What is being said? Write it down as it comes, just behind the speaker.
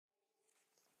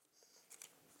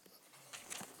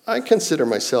I consider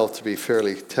myself to be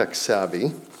fairly tech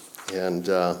savvy, and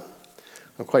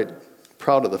I'm quite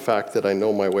proud of the fact that I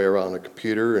know my way around a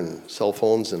computer and cell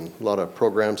phones and a lot of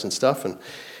programs and stuff. And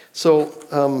so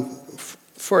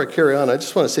before I carry on, I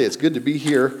just want to say it's good to be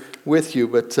here with you,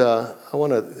 but I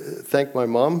want to thank my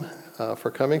mom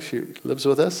for coming. She lives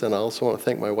with us, and I also want to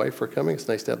thank my wife for coming. It's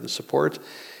nice to have the support,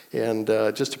 and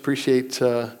just appreciate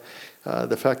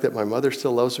the fact that my mother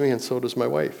still loves me, and so does my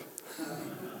wife.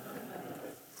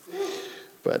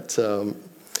 But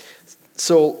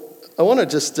so I want to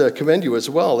just commend you as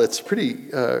well. It's pretty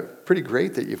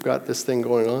great that you've got this thing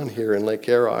going on here in Lake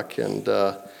Errock, and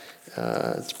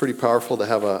it's pretty powerful to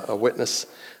have a witness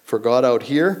for God out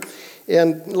here.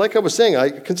 And like I was saying, I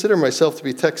consider myself to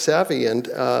be tech savvy, and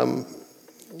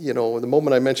the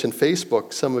moment I mention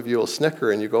Facebook, some of you will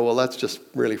snicker and you go, well, that's just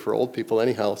really for old people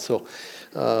anyhow. So,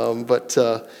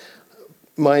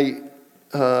 my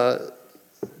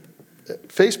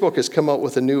Facebook has come out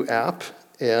with a new app,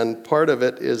 and part of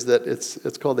it is that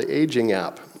it's called the Aging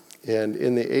app. And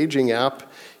in the Aging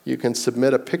app, you can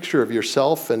submit a picture of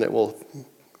yourself, and it will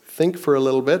think for a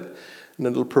little bit, and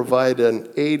it'll provide an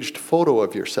aged photo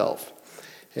of yourself.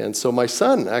 And so my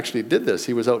son actually did this.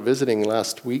 He was out visiting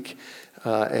last week,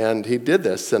 and he did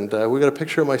this. And we got a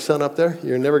picture of my son up there.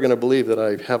 You're never going to believe that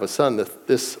I have a son that's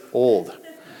this old.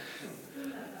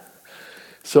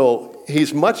 So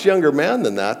he's much younger man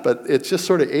than that, but it just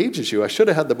sort of ages you. I should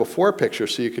have had the before picture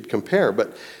so you could compare,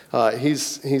 but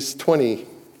he's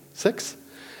 26.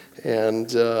 And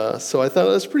so I thought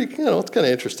it was pretty, it's kind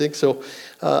of interesting. So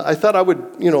I thought I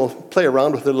would, play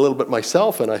around with it a little bit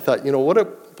myself. And I thought,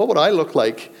 what would I look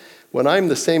like when I'm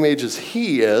the same age as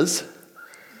he is?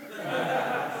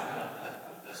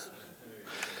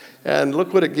 And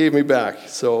look what it gave me back.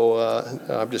 So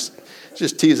I'm just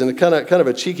teasing. Kind of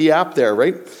a cheeky app there,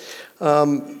 right?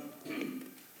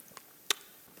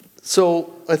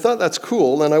 So I thought that's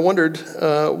cool, and I wondered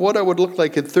what I would look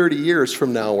like in 30 years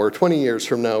from now, or 20 years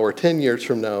from now, or 10 years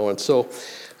from now. And so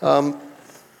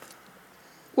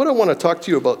what I want to talk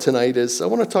to you about tonight is I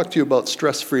want to talk to you about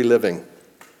stress-free living.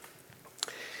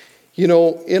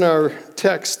 In our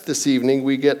text this evening,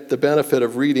 we get the benefit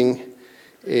of reading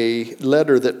a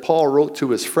letter that Paul wrote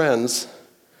to his friends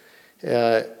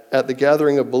at the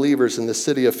gathering of believers in the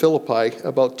city of Philippi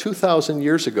about 2,000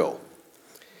 years ago.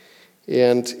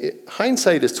 And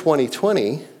hindsight is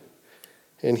 20/20,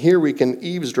 and here we can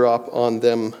eavesdrop on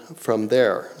them from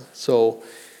there. So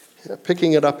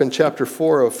picking it up in chapter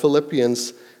 4 of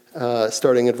Philippians,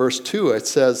 starting at verse 2, it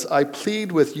says, I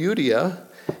plead with Euodia,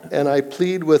 and I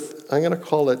plead with, I'm going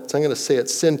to say it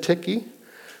Syntyche,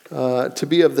 to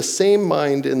be of the same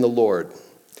mind in the Lord.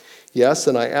 Yes,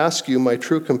 and I ask you, my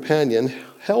true companion,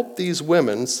 help these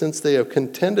women, since they have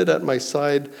contended at my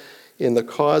side in the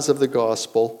cause of the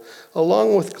gospel,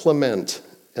 along with Clement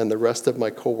and the rest of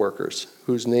my co-workers,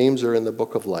 whose names are in the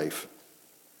book of life.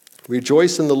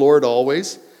 Rejoice in the Lord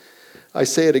always. I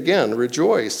say it again,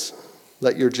 rejoice.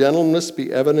 Let your gentleness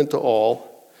be evident to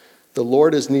all. The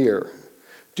Lord is near.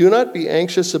 Do not be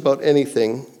anxious about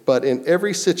anything, but in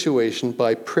every situation,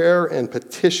 by prayer and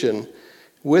petition,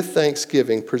 with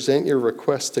thanksgiving, present your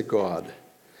requests to God.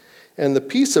 And the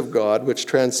peace of God, which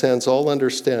transcends all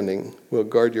understanding, will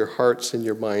guard your hearts and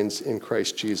your minds in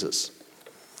Christ Jesus.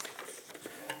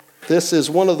 This is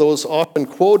one of those often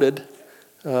quoted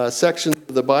sections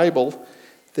of the Bible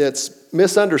that's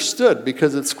misunderstood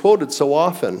because it's quoted so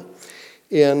often.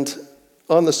 And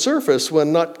on the surface,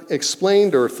 when not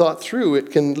explained or thought through,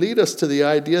 it can lead us to the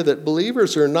idea that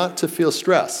believers are not to feel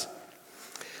stress.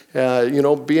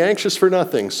 Be anxious for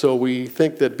nothing. So we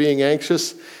think that being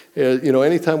anxious,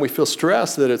 anytime we feel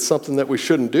stressed, that it's something that we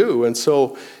shouldn't do. And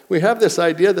so we have this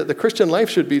idea that the Christian life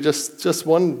should be just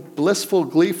one blissful,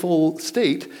 gleeful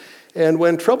state. And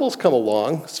when troubles come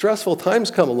along, stressful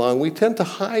times come along, we tend to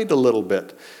hide a little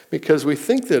bit because we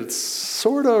think that it's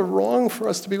sort of wrong for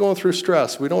us to be going through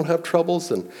stress. We don't have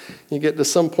troubles, and you get to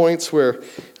some points where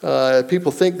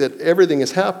people think that everything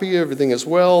is happy, everything is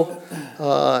well,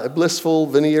 a blissful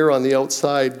veneer on the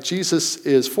outside. Jesus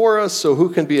is for us, so who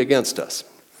can be against us?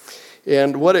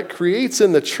 And what it creates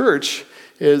in the church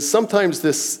is sometimes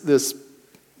this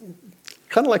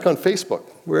kind of like on Facebook,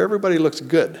 where everybody looks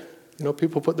good.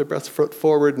 People put their best foot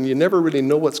forward, and you never really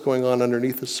know what's going on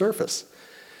underneath the surface.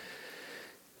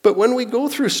 But when we go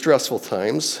through stressful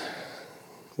times,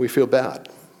 we feel bad.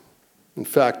 In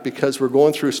fact, because we're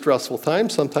going through stressful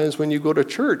times, sometimes when you go to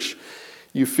church,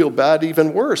 you feel bad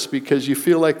even worse because you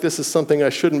feel like this is something I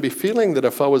shouldn't be feeling, that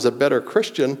if I was a better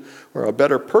Christian or a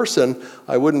better person,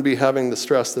 I wouldn't be having the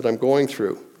stress that I'm going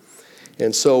through.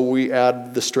 And so we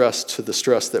add the stress to the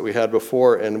stress that we had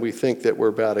before, and we think that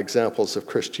we're bad examples of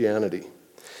Christianity.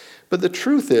 But the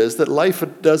truth is that life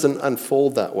doesn't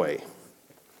unfold that way.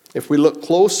 If we look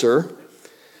closer,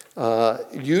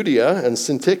 Euodia and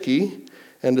Syntyche,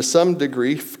 and to some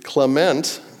degree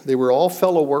Clement, they were all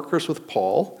fellow workers with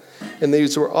Paul, and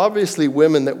these were obviously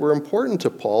women that were important to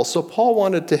Paul, so Paul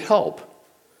wanted to help.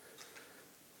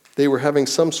 They were having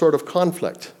some sort of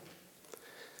conflict.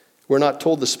 We're not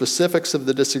told the specifics of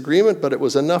the disagreement, but it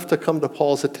was enough to come to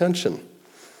Paul's attention.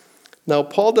 Now,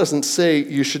 Paul doesn't say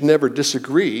you should never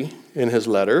disagree in his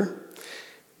letter,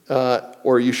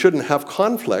 or you shouldn't have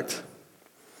conflict.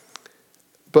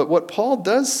 But what Paul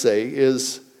does say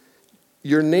is,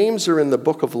 your names are in the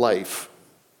book of life.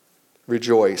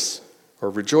 Rejoice, or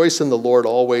rejoice in the Lord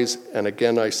always, and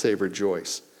again I say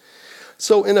rejoice.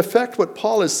 So in effect, what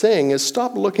Paul is saying is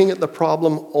stop looking at the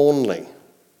problem only.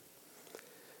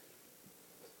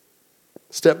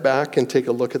 Step back and take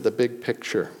a look at the big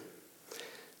picture.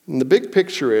 And the big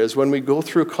picture is when we go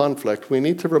through conflict, we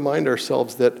need to remind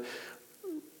ourselves that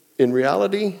in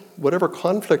reality, whatever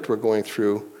conflict we're going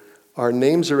through, our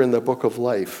names are in the book of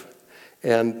life,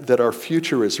 and that our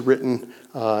future is written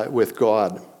with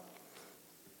God.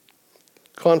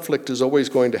 Conflict is always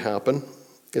going to happen.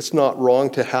 It's not wrong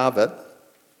to have it.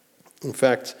 In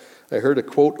fact, I heard a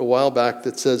quote a while back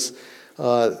that says,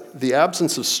 the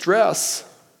absence of stress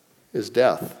is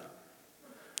death.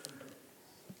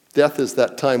 Death is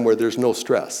that time where there's no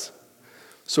stress.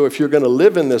 So if you're going to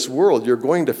live in this world, you're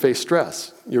going to face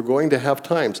stress. You're going to have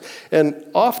times. And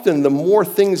often the more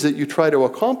things that you try to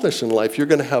accomplish in life, you're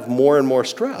going to have more and more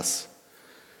stress.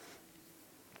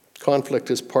 Conflict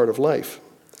is part of life.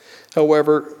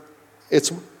 However,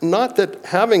 it's not that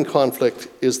having conflict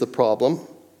is the problem,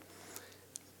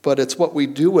 but it's what we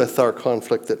do with our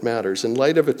conflict that matters. In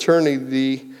light of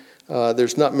eternity,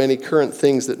 there's not many current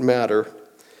things that matter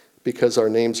because our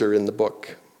names are in the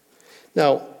book.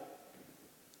 Now,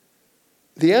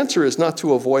 the answer is not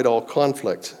to avoid all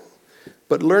conflict,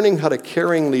 but learning how to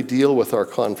caringly deal with our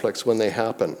conflicts when they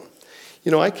happen.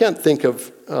 You know, I can't think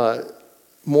of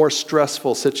more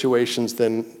stressful situations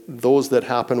than those that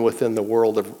happen within the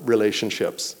world of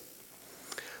relationships.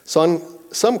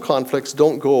 Some conflicts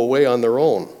don't go away on their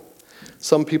own.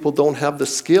 Some people don't have the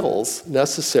skills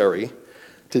necessary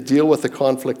to deal with the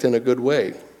conflict in a good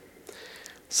way.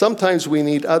 Sometimes we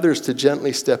need others to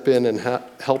gently step in and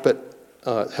help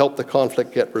the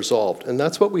conflict get resolved. And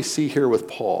that's what we see here with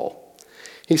Paul.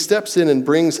 He steps in and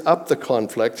brings up the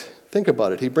conflict. Think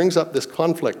about it. He brings up this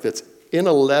conflict that's in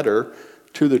a letter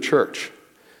to the church,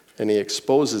 and he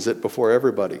exposes it before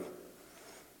everybody.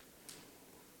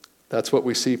 That's what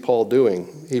we see Paul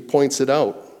doing. He points it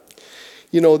out.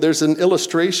 You know, there's an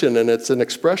illustration, and it's an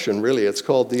expression, really. It's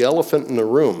called the elephant in the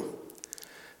room.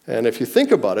 And if you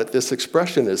think about it, this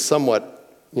expression is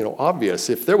somewhat, obvious.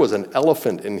 If there was an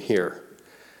elephant in here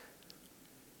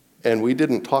and we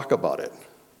didn't talk about it,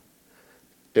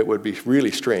 it would be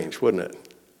really strange, wouldn't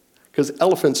it? Because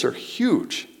elephants are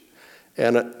huge.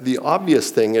 And the obvious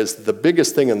thing is the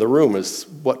biggest thing in the room is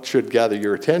what should gather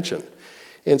your attention.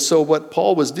 And so what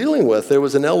Paul was dealing with, there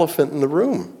was an elephant in the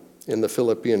room in the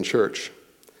Philippian church.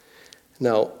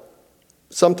 Now,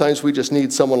 sometimes we just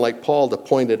need someone like Paul to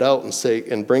point it out and say,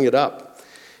 and bring it up,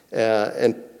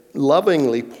 and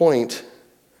lovingly point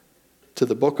to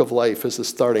the book of life as the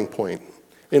starting point.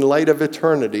 In light of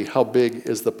eternity, how big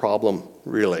is the problem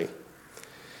really?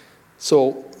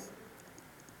 So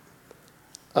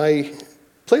I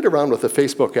played around with the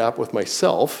Facebook app with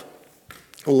myself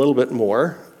a little bit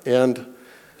more, and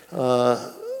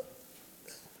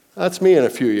that's me in a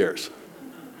few years.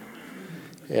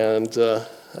 And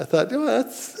I thought,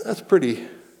 that's pretty,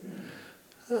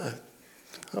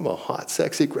 I'm a hot,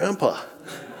 sexy grandpa.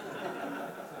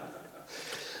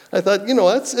 I thought,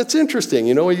 it's interesting.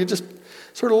 You just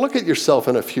sort of look at yourself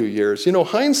in a few years.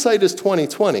 Hindsight is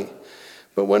 20/20.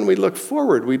 But when we look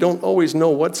forward, we don't always know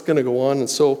what's going to go on. And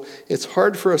so it's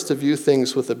hard for us to view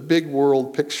things with a big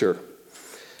world picture.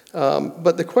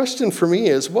 But the question for me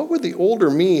is, what would the older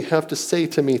me have to say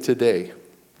to me today?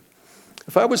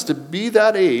 If I was to be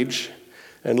that age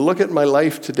and look at my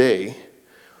life today,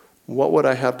 what would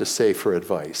I have to say for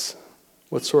advice?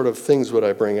 What sort of things would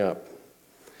I bring up?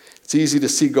 It's easy to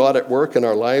see God at work in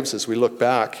our lives as we look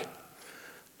back.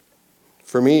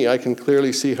 For me, I can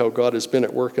clearly see how God has been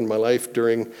at work in my life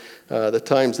during the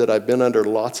times that I've been under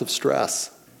lots of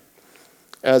stress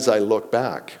as I look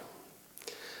back.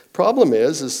 Problem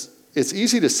is it's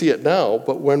easy to see it now,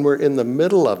 but when we're in the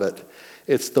middle of it,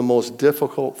 it's the most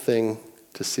difficult thing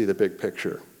to see the big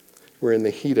picture. We're in the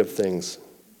heat of things.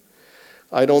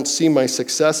 I don't see my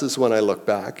successes when I look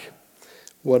back.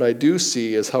 What I do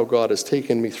see is how God has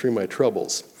taken me through my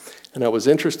troubles. And it was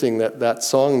interesting that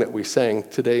song that we sang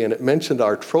today, and it mentioned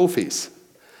our trophies.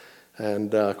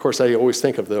 And of course, I always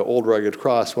think of the old rugged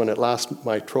cross when at last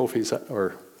my trophies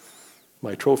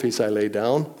I lay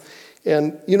down.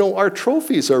 And, our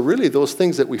trophies are really those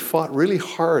things that we fought really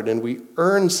hard and we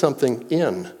earned something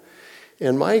in.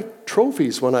 And my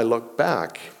trophies, when I look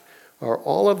back, are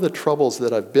all of the troubles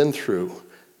that I've been through,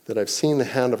 that I've seen the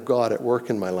hand of God at work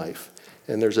in my life.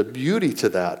 And there's a beauty to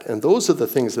that. And those are the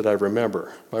things that I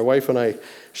remember. My wife and I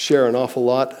share an awful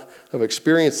lot of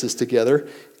experiences together.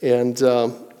 And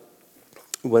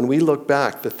when we look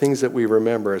back, the things that we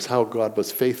remember is how God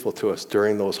was faithful to us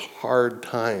during those hard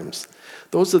times.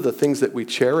 Those are the things that we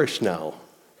cherish now.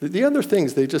 The other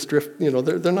things, they just drift,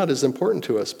 they're not as important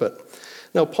to us. But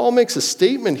now Paul makes a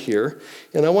statement here,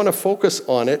 and I want to focus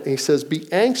on it. He says,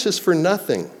 be anxious for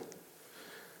nothing.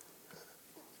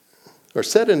 Or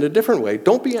said in a different way,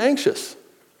 don't be anxious.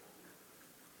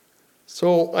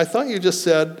 So I thought you just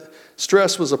said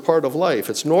stress was a part of life.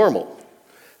 It's normal.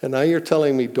 And now you're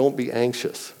telling me don't be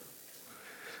anxious.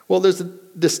 Well, there's a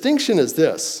distinction is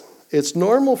this. It's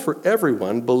normal for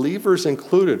everyone, believers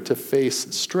included, to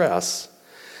face stress.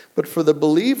 But for the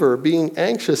believer, being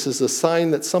anxious is a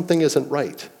sign that something isn't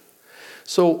right.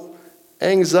 So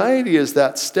anxiety is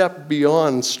that step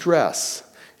beyond stress.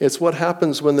 It's what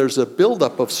happens when there's a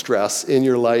buildup of stress in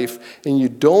your life and you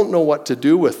don't know what to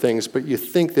do with things, but you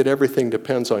think that everything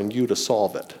depends on you to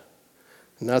solve it.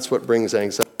 And that's what brings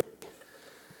anxiety.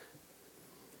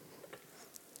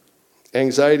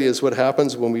 Anxiety is what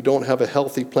happens when we don't have a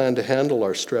healthy plan to handle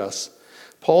our stress.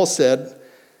 Paul said,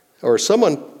 or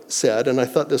someone said, and I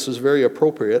thought this was very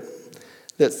appropriate,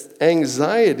 that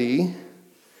anxiety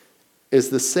is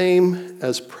the same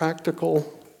as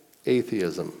practical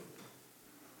atheism.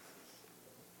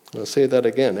 I'll say that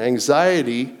again.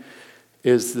 Anxiety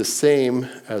is the same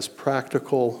as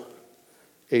practical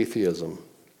atheism.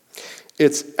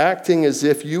 It's acting as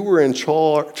if you were in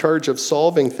charge of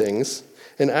solving things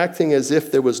and acting as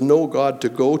if there was no God to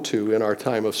go to in our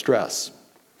time of stress.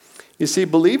 You see,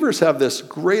 believers have this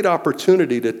great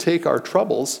opportunity to take our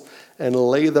troubles and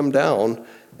lay them down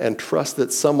and trust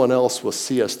that someone else will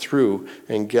see us through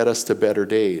and get us to better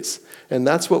days. And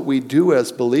that's what we do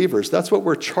as believers. That's what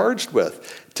we're charged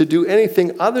with. To do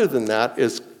anything other than that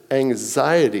is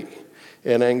anxiety.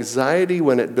 And anxiety,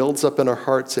 when it builds up in our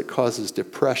hearts, it causes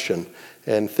depression.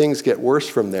 And things get worse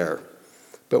from there.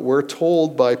 But we're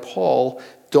told by Paul,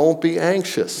 don't be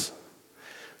anxious.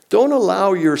 Don't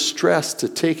allow your stress to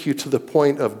take you to the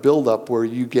point of buildup where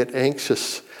you get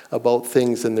anxious about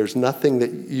things and there's nothing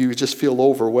that you just feel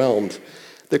overwhelmed.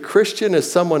 The Christian is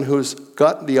someone who's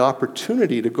got the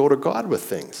opportunity to go to God with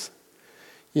things.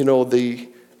 The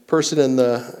person in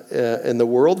the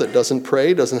world that doesn't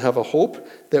pray, doesn't have a hope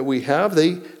that we have,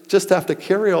 they just have to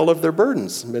carry all of their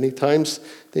burdens. Many times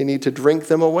they need to drink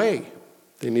them away.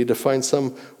 They need to find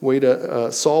some way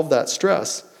to solve that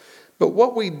stress. But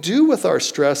what we do with our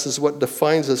stress is what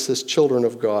defines us as children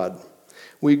of God.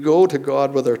 We go to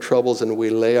God with our troubles and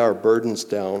we lay our burdens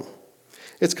down.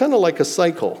 It's kind of like a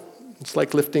cycle. It's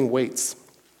like lifting weights.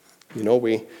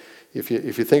 If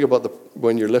you think about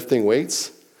when you're lifting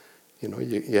weights,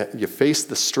 you face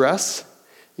the stress,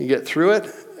 you get through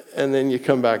it, and then you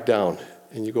come back down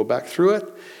and you go back through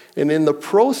it. And in the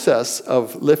process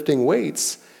of lifting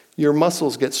weights, your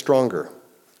muscles get stronger.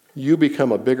 You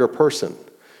become a bigger person.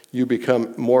 You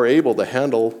become more able to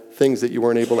handle things that you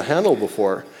weren't able to handle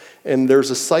before. And there's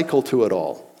a cycle to it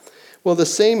all. Well, the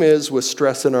same is with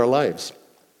stress in our lives.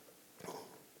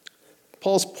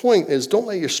 Paul's point is don't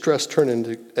let your stress turn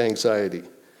into anxiety.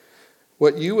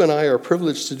 What you and I are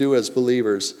privileged to do as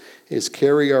believers is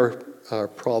carry our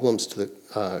problems to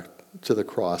the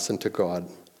cross and to God.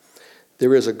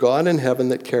 There is a God in heaven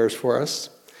that cares for us.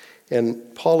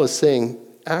 And Paul is saying,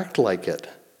 act like it.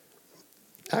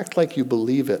 Act like you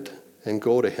believe it and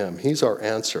go to him. He's our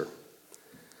answer.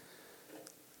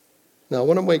 Now, I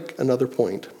want to make another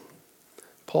point.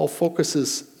 Paul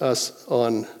focuses us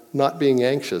on not being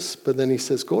anxious, but then he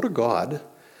says, go to God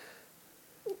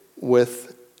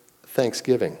with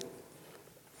thanksgiving.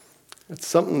 It's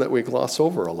something that we gloss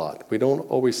over a lot. We don't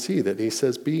always see that. He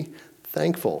says, be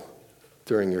thankful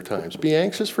during your times. Be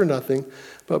anxious for nothing,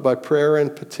 but by prayer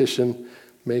and petition,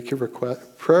 make your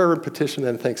request. Prayer and petition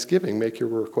and thanksgiving, make your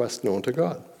request known to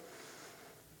God.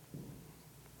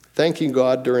 Thanking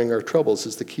God during our troubles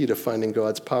is the key to finding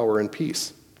God's power and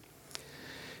peace.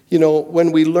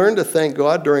 When we learn to thank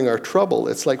God during our trouble,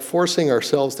 it's like forcing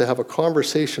ourselves to have a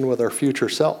conversation with our future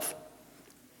self.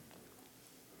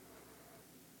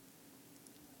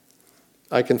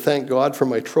 I can thank God for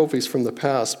my trophies from the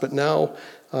past, but now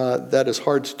that is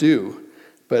hard to do.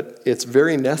 But it's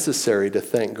very necessary to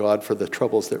thank God for the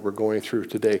troubles that we're going through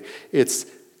today. It's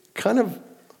kind of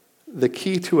the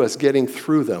key to us getting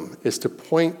through them is to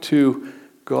point to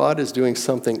God is doing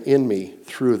something in me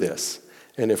through this.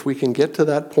 And if we can get to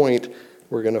that point,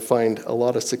 we're going to find a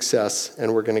lot of success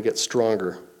and we're going to get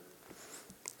stronger.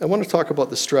 I want to talk about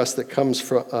the stress that comes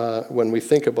from when we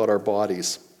think about our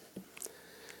bodies.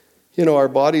 You know, our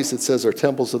bodies, it says, are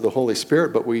temples of the Holy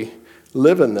Spirit, but we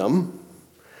live in them.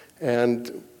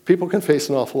 And people can face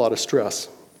an awful lot of stress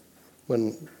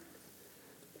when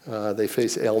they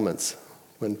face ailments,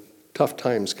 when tough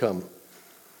times come.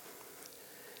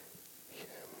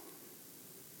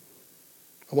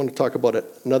 I want to talk about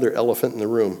another elephant in the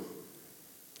room.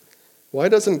 Why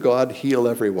doesn't God heal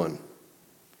everyone?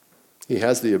 He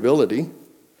has the ability.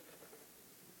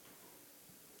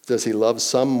 Does he love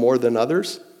some more than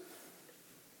others?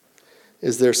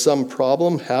 Is there some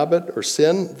problem, habit, or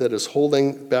sin that is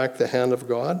holding back the hand of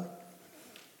God?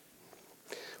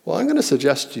 Well, I'm going to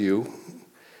suggest to you,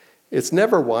 it's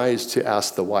never wise to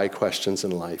ask the why questions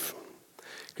in life.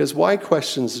 Because why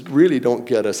questions really don't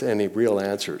get us any real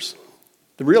answers.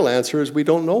 The real answer is we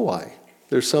don't know why.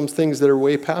 There's some things that are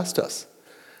way past us.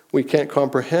 We can't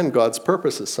comprehend God's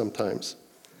purposes sometimes.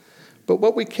 But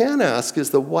what we can ask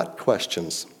is the what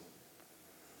questions.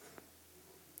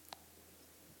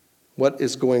 What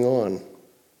is going on?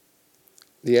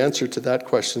 The answer to that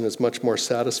question is much more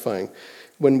satisfying.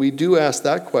 When we do ask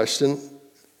that question,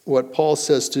 what Paul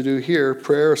says to do here,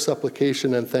 prayer,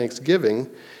 supplication, and thanksgiving,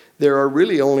 there are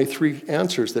really only 3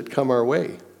 answers that come our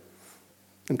way.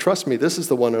 And trust me, this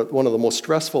is one of the most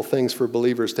stressful things for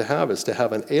believers to have, is to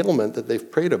have an ailment that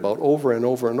they've prayed about over and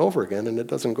over and over again, and it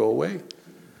doesn't go away.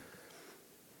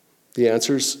 The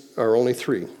answers are only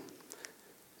 3.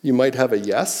 You might have a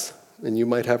yes, and you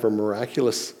might have a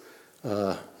miraculous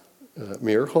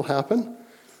miracle happen.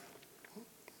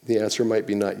 The answer might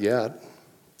be not yet.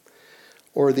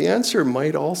 Or the answer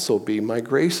might also be, my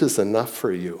grace is enough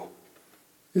for you.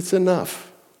 It's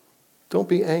enough. Don't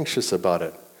be anxious about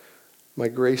it. My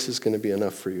grace is going to be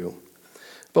enough for you.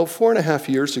 About 4.5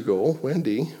 years ago,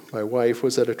 Wendy, my wife,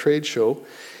 was at a trade show.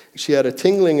 She had a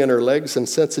tingling in her legs and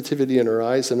sensitivity in her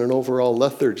eyes, and an overall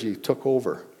lethargy took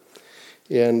over.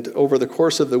 And over the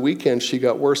course of the weekend, she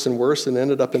got worse and worse and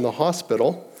ended up in the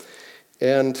hospital.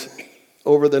 And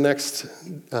over the next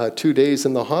 2 days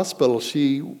in the hospital,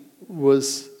 she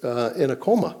was in a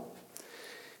coma.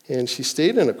 And she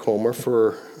stayed in a coma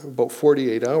for about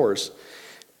 48 hours.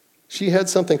 She had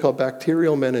something called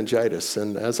bacterial meningitis,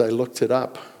 and as I looked it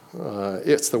up,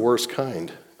 it's the worst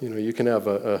kind. You know, you can have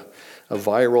a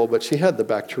viral, but she had the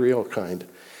bacterial kind.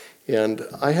 And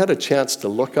I had a chance to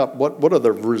look up what are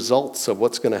the results of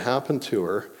what's going to happen to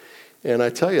her. And I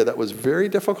tell you, that was very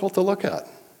difficult to look at.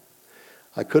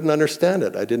 I couldn't understand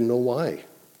it. I didn't know why.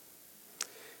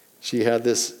 She had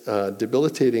this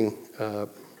debilitating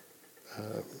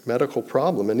medical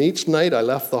problem. And each night I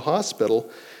left the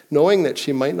hospital knowing that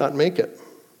she might not make it.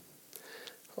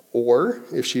 Or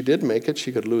if she did make it,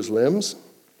 she could lose limbs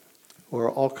or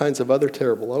all kinds of other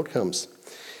terrible outcomes.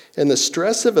 And the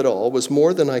stress of it all was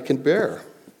more than I could bear.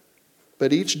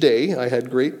 But each day I had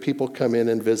great people come in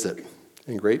and visit,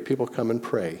 and great people come and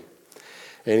pray.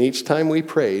 And each time we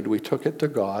prayed, we took it to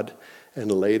God and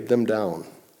laid them down.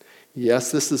 Yes,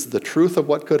 this is the truth of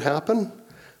what could happen,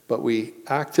 but we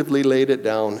actively laid it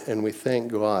down, and we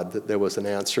thank God that there was an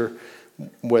answer.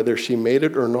 Whether she made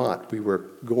it or not, we were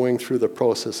going through the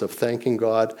process of thanking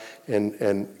God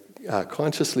and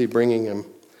consciously bringing him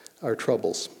our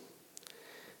troubles.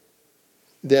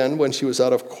 Then, when she was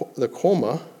out of the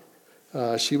coma,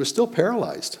 she was still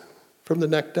paralyzed from the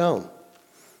neck down.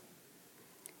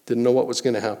 Didn't know what was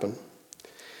going to happen.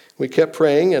 We kept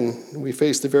praying, and we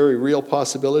faced the very real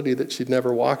possibility that she'd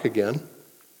never walk again.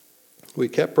 We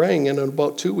kept praying, and in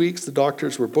about 2 weeks, the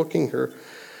doctors were booking her.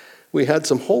 We had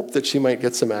some hope that she might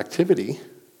get some activity,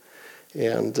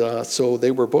 and so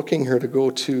they were booking her to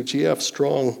go to G.F.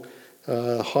 Strong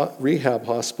Rehab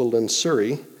Hospital in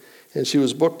Surrey, and she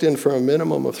was booked in for a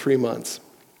minimum of 3 months.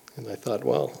 And I thought,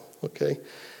 well, okay,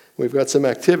 we've got some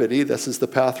activity. This is the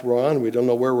path we're on. We don't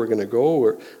know where we're going to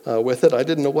go with it. I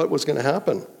didn't know what was going to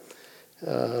happen.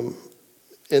 And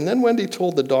then Wendy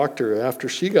told the doctor after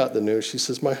she got the news, she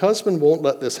says, my husband won't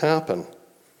let this happen.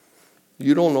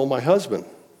 You don't know my husband.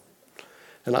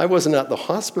 And I wasn't at the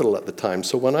hospital at the time,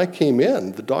 so when I came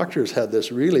in, the doctors had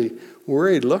this really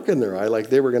worried look in their eye,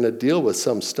 like they were going to deal with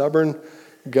some stubborn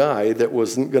guy that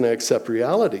wasn't going to accept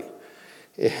reality.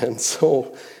 And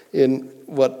so in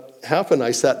what happened,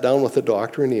 I sat down with the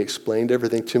doctor, and he explained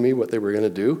everything to me, what they were going to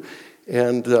do.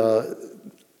 And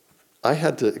I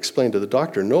had to explain to the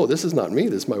doctor, no, this is not me.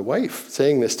 This is my wife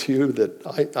saying this to you,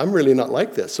 that I'm really not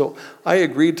like this. So I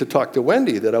agreed to talk to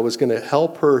Wendy, that I was going to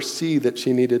help her see that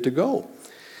she needed to go.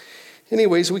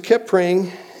 Anyways, we kept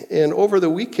praying, and over the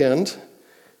weekend,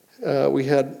 we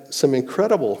had some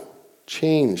incredible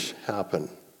change happen.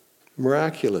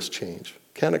 Miraculous change.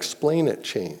 Can't explain it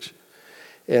change.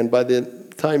 And by the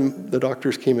time the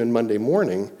doctors came in Monday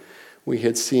morning, we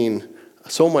had seen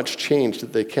so much change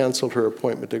that they canceled her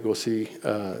appointment to go see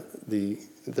the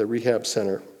rehab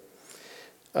center.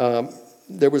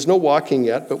 There was no walking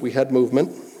yet, but we had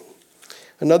movement.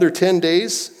 Another 10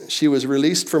 days, she was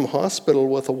released from hospital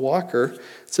with a walker.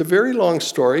 It's a very long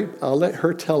story. I'll let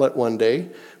her tell it one day.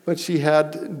 But she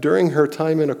had, during her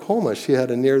time in a coma, she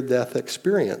had a near-death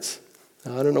experience.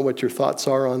 Now, I don't know what your thoughts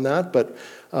are on that, but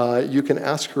you can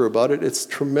ask her about it. It's a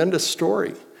tremendous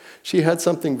story. She had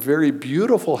something very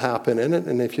beautiful happen in it,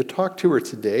 and if you talk to her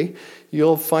today,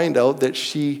 you'll find out that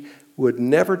she would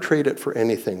never trade it for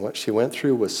anything. What she went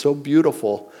through was so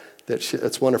beautiful that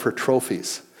it's one of her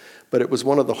trophies. But it was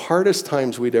one of the hardest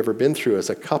times we'd ever been through as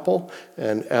a couple,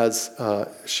 and as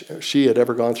she had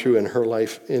ever gone through in her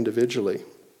life individually.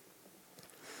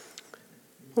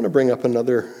 I want to bring up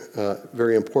another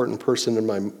very important person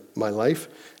in my life.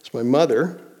 It's my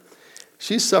mother.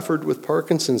 She's suffered with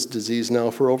Parkinson's disease now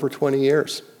for over 20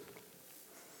 years.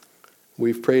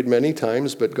 We've prayed many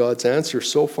times, but God's answer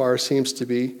so far seems to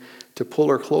be to pull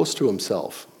her close to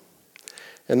himself.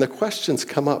 And the questions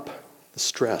come up, the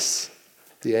stress,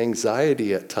 the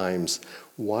anxiety at times.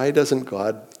 Why doesn't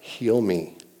God heal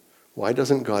me? Why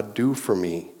doesn't God do for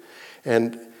me?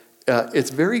 And it's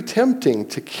very tempting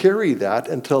to carry that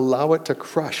and to allow it to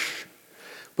crush.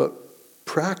 But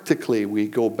practically, we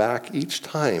go back each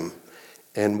time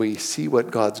and we see what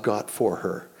God's got for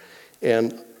her.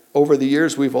 And over the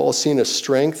years, we've all seen a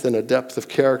strength and a depth of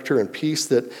character and peace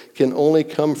that can only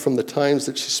come from the times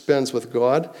that she spends with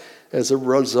God as a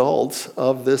result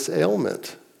of this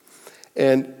ailment.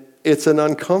 And it's an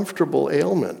uncomfortable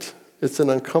ailment. It's an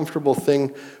uncomfortable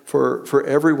thing for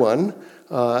everyone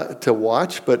to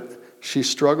watch, but she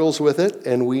struggles with it,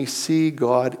 and we see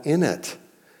God in it.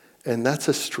 And that's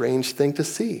a strange thing to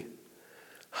see.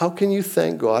 How can you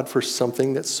thank God for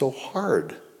something that's so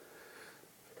hard?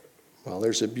 Well,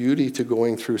 there's a beauty to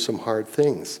going through some hard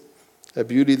things, a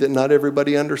beauty that not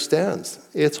everybody understands.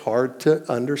 It's hard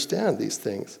to understand these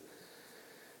things.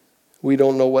 We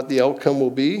don't know what the outcome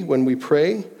will be when we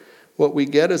pray. What we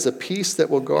get is a peace that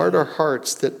will guard our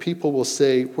hearts, that people will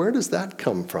say, where does that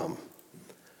come from?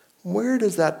 Where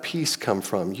does that peace come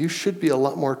from? You should be a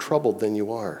lot more troubled than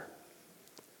you are.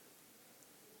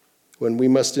 When we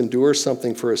must endure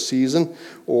something for a season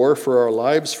or for our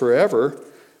lives forever,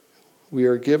 we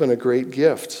are given a great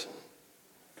gift.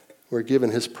 We're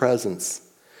given his presence.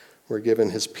 We're given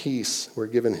his peace. We're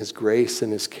given his grace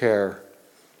and his care.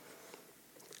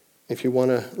 If you want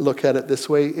to look at it this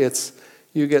way, it's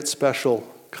you get special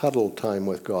cuddle time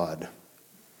with God.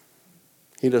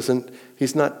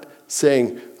 He's not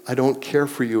saying, I don't care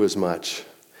for you as much.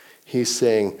 He's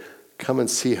saying, come and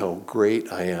see how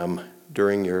great I am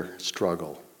during your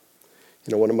struggle.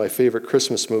 You know, one of my favorite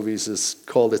Christmas movies is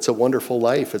called It's a Wonderful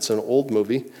Life. It's an old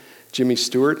movie. Jimmy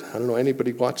Stewart. I don't know,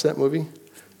 anybody watch that movie?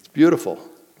 It's beautiful.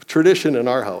 Tradition in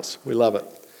our house. We love it.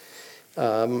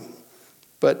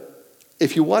 But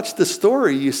if you watch the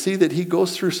story, you see that he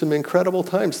goes through some incredible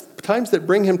times that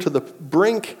bring him to the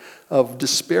brink of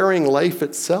despairing life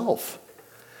itself.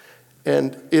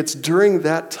 And it's during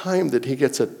that time that he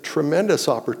gets a tremendous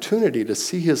opportunity to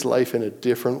see his life in a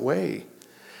different way.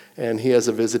 And he has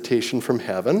a visitation from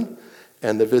heaven,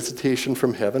 and the visitation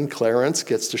from heaven, Clarence,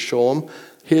 gets to show him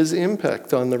his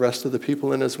impact on the rest of the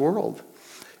people in his world.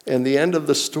 And the end of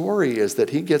the story is that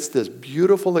he gets this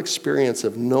beautiful experience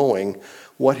of knowing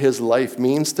what his life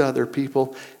means to other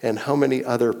people and how many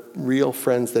other real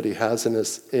friends that he has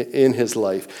in his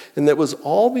life. And that was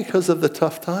all because of the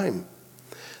tough time.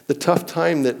 The tough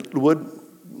time that would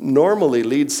normally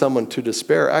lead someone to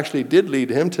despair actually did lead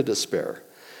him to despair.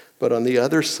 But on the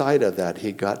other side of that,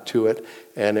 he got to it,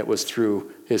 and it was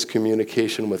through his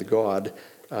communication with God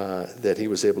that he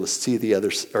was able to see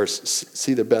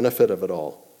see the benefit of it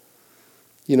all.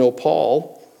 You know,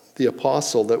 Paul, the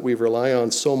apostle that we rely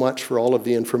on so much for all of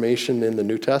the information in the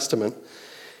New Testament,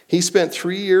 he spent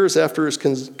 3 years after his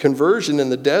conversion in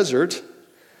the desert,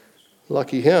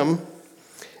 lucky him,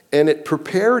 and it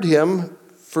prepared him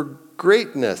for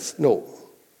greatness. No.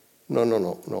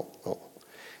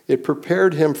 It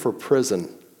prepared him for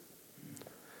prison.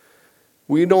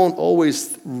 We don't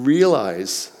always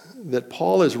realize that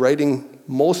Paul is writing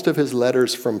most of his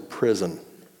letters from prison.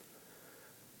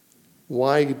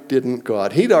 Why didn't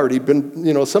God? He'd already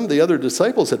been, some of the other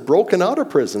disciples had broken out of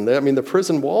prison. The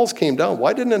prison walls came down.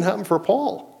 Why didn't it happen for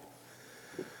Paul?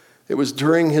 It was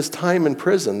during his time in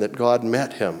prison that God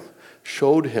met him,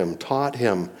 showed him, taught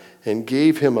him, and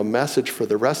gave him a message for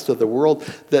the rest of the world,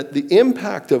 that the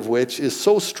impact of which is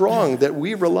so strong that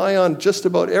we rely on just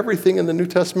about everything in the New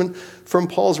Testament from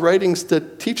Paul's writings to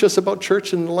teach us about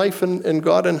church and life and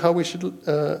God and how we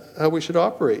should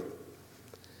operate.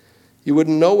 You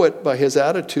wouldn't know it by his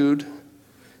attitude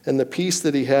and the peace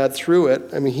that he had through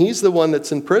it. He's the one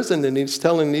that's in prison, and he's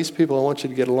telling these people, I want you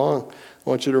to get along. I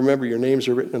want you to remember your names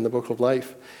are written in the book of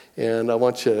life. And I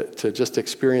want you to just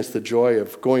experience the joy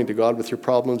of going to God with your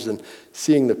problems and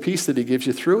seeing the peace that he gives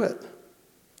you through it.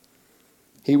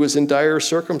 He was in dire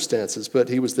circumstances, but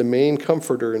he was the main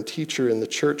comforter and teacher in the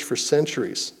church for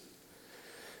centuries.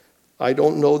 I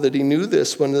don't know that he knew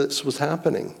this when this was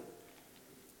happening,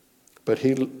 but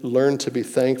he learned to be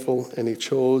thankful, and he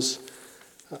chose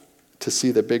to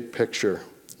see the big picture.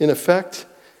 In effect,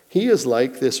 he is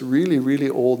like this really, really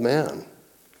old man.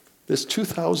 This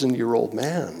 2,000-year-old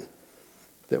man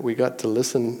that we got to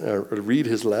listen or read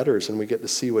his letters, and we get to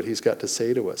see what he's got to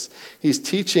say to us. He's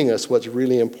teaching us what's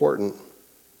really important.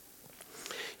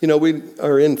 We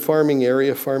are in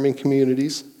farming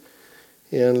communities,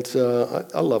 and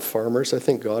I love farmers. I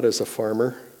think God is a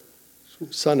farmer.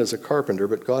 Son is a carpenter,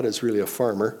 but God is really a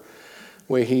farmer.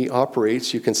 The way he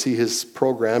operates, you can see his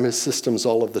program, his systems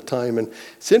all of the time. And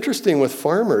it's interesting with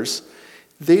farmers,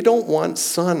 they don't want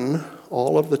sun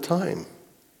all of the time.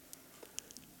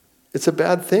 It's a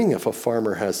bad thing if a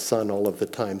farmer has sun all of the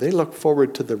time. They look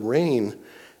forward to the rain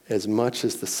as much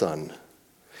as the sun.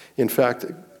 In fact,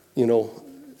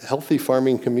 healthy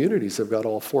farming communities have got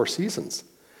all 4 seasons.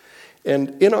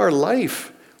 And in our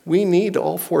life, we need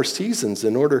all 4 seasons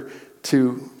in order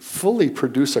to fully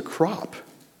produce a crop.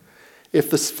 If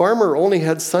the farmer only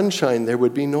had sunshine, there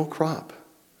would be no crop.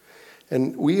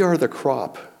 And we are the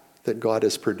crop that God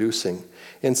is producing.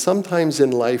 And sometimes in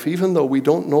life, even though we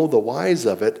don't know the whys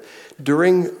of it,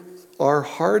 during our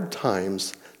hard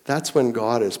times, that's when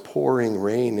God is pouring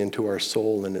rain into our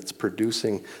soul, and it's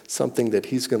producing something that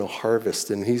he's going to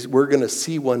harvest. And we're going to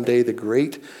see one day the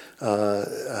great,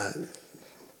 the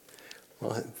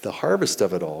harvest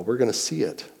of it all. We're going to see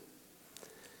it.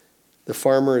 The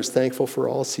farmer is thankful for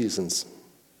all seasons.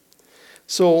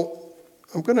 So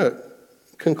I'm going to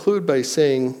conclude by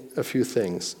saying a few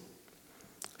things.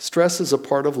 Stress is a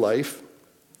part of life.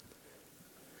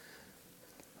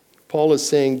 Paul is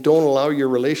saying, don't allow your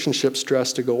relationship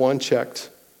stress to go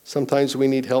unchecked. Sometimes we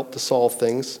need help to solve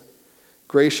things.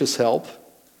 Gracious help.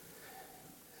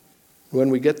 When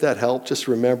we get that help, just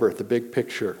remember the big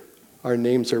picture. Our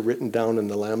names are written down in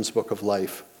the Lamb's Book of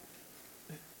Life.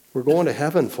 We're going to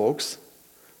heaven, folks.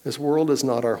 This world is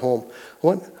not our home.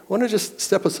 I want to just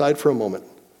step aside for a moment.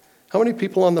 How many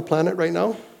people on the planet right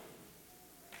now?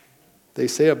 They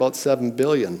say about 7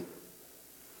 billion.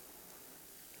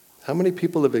 How many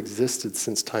people have existed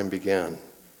since time began?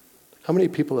 How many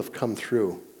people have come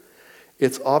through?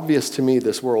 It's obvious to me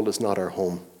this world is not our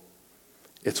home.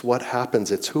 It's what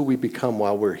happens. It's who we become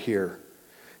while we're here.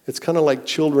 It's kind of like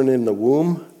children in the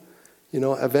womb.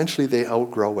 Eventually they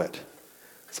outgrow it.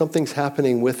 Something's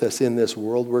happening with us in this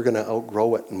world. We're going to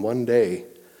outgrow it. And one day,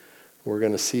 we're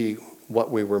going to see what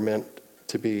we were meant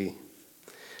to be.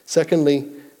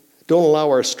 Secondly, don't allow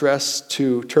our stress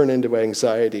to turn into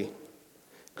anxiety.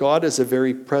 God is a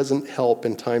very present help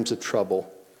in times of trouble.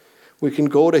 We can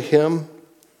go to him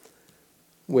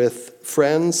with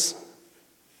friends.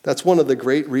 That's one of the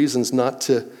great reasons not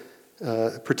to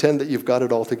pretend that you've got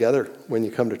it all together when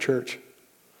you come to church.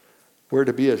 We're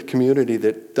to be a community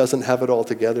that doesn't have it all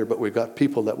together, but we've got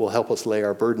people that will help us lay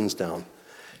our burdens down.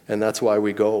 And that's why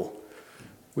we go.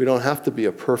 We don't have to be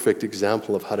a perfect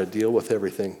example of how to deal with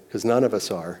everything, because none of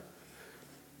us are.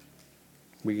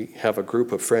 We have a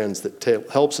group of friends that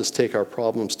helps us take our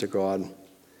problems to God.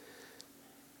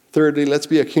 Thirdly, let's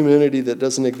be a community that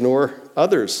doesn't ignore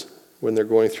others when they're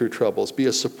going through troubles. Be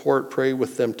a support, pray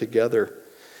with them together.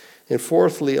 And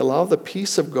fourthly, allow the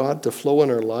peace of God to flow in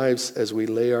our lives as we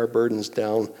lay our burdens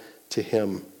down to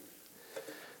him.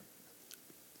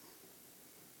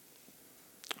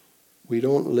 We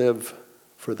don't live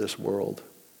for this world.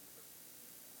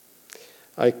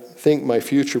 I think my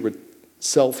future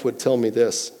self would tell me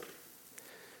this.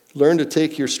 Learn to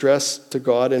take your stress to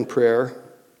God in prayer.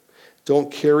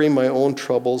 Don't carry my own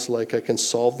troubles like I can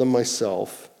solve them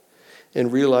myself.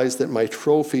 And realize that my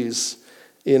trophies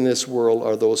in this world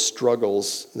are those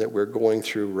struggles that we're going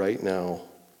through right now.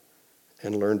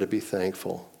 And learn to be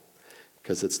thankful.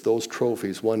 Because it's those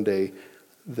trophies one day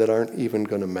that aren't even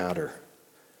going to matter.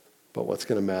 But what's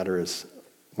going to matter is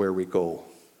where we go.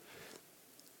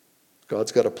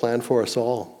 God's got a plan for us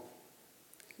all.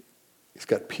 He's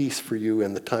got peace for you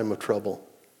in the time of trouble.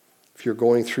 If you're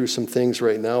going through some things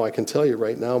right now, I can tell you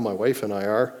right now, my wife and I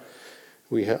are.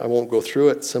 I won't go through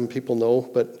it. Some people know,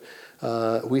 but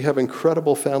we have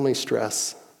incredible family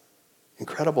stress.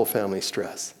 Incredible family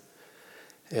stress.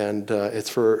 And it's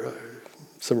for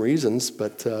some reasons,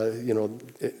 but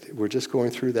we're just going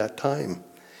through that time.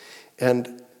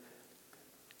 And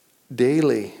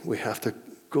daily, we have to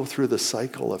go through the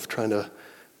cycle of trying to,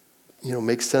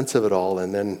 make sense of it all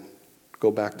and then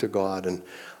go back to God. And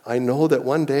I know that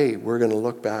one day we're going to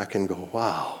look back and go,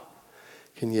 wow,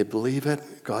 can you believe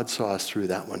it? God saw us through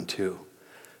that one too.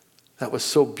 That was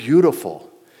so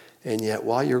beautiful. And yet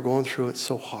while you're going through it,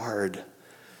 so hard.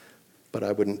 But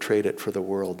I wouldn't trade it for the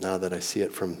world now that I see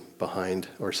it from behind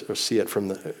or see it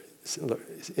from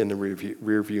in the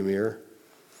rear view mirror.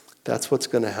 That's what's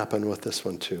going to happen with this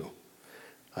one too.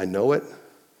 I know it.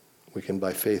 We can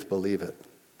by faith believe it.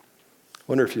 I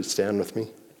wonder if you'd stand with me.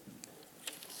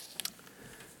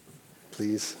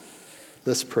 Please.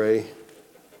 Let's pray. I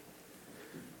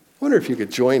wonder if you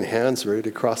could join hands ready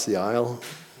to cross the aisle.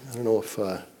 I don't know if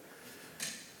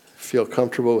feel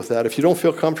comfortable with that. If you don't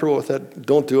feel comfortable with that,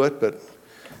 don't do it, but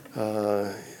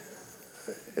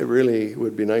it really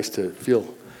would be nice to feel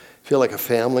like a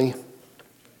family.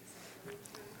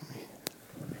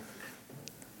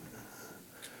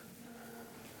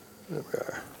 There we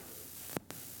are.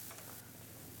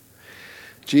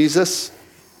 Jesus,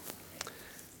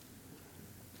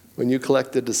 when you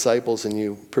collected disciples and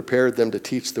you prepared them to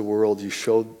teach the world, you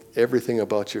showed everything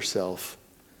about yourself.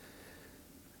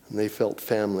 And they felt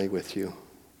family with you.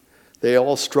 They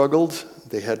all struggled.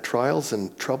 They had trials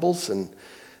and troubles, and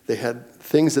they had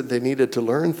things that they needed to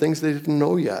learn, things they didn't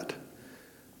know yet.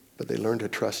 But they learned to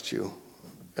trust you.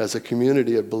 As a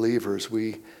community of believers,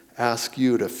 we ask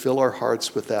you to fill our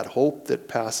hearts with that hope that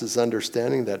passes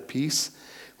understanding, that peace,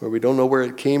 where we don't know where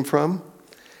it came from.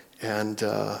 And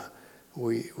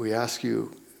we ask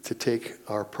you to take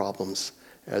our problems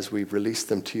as we release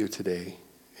them to you today.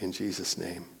 In Jesus'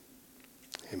 name,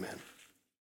 amen.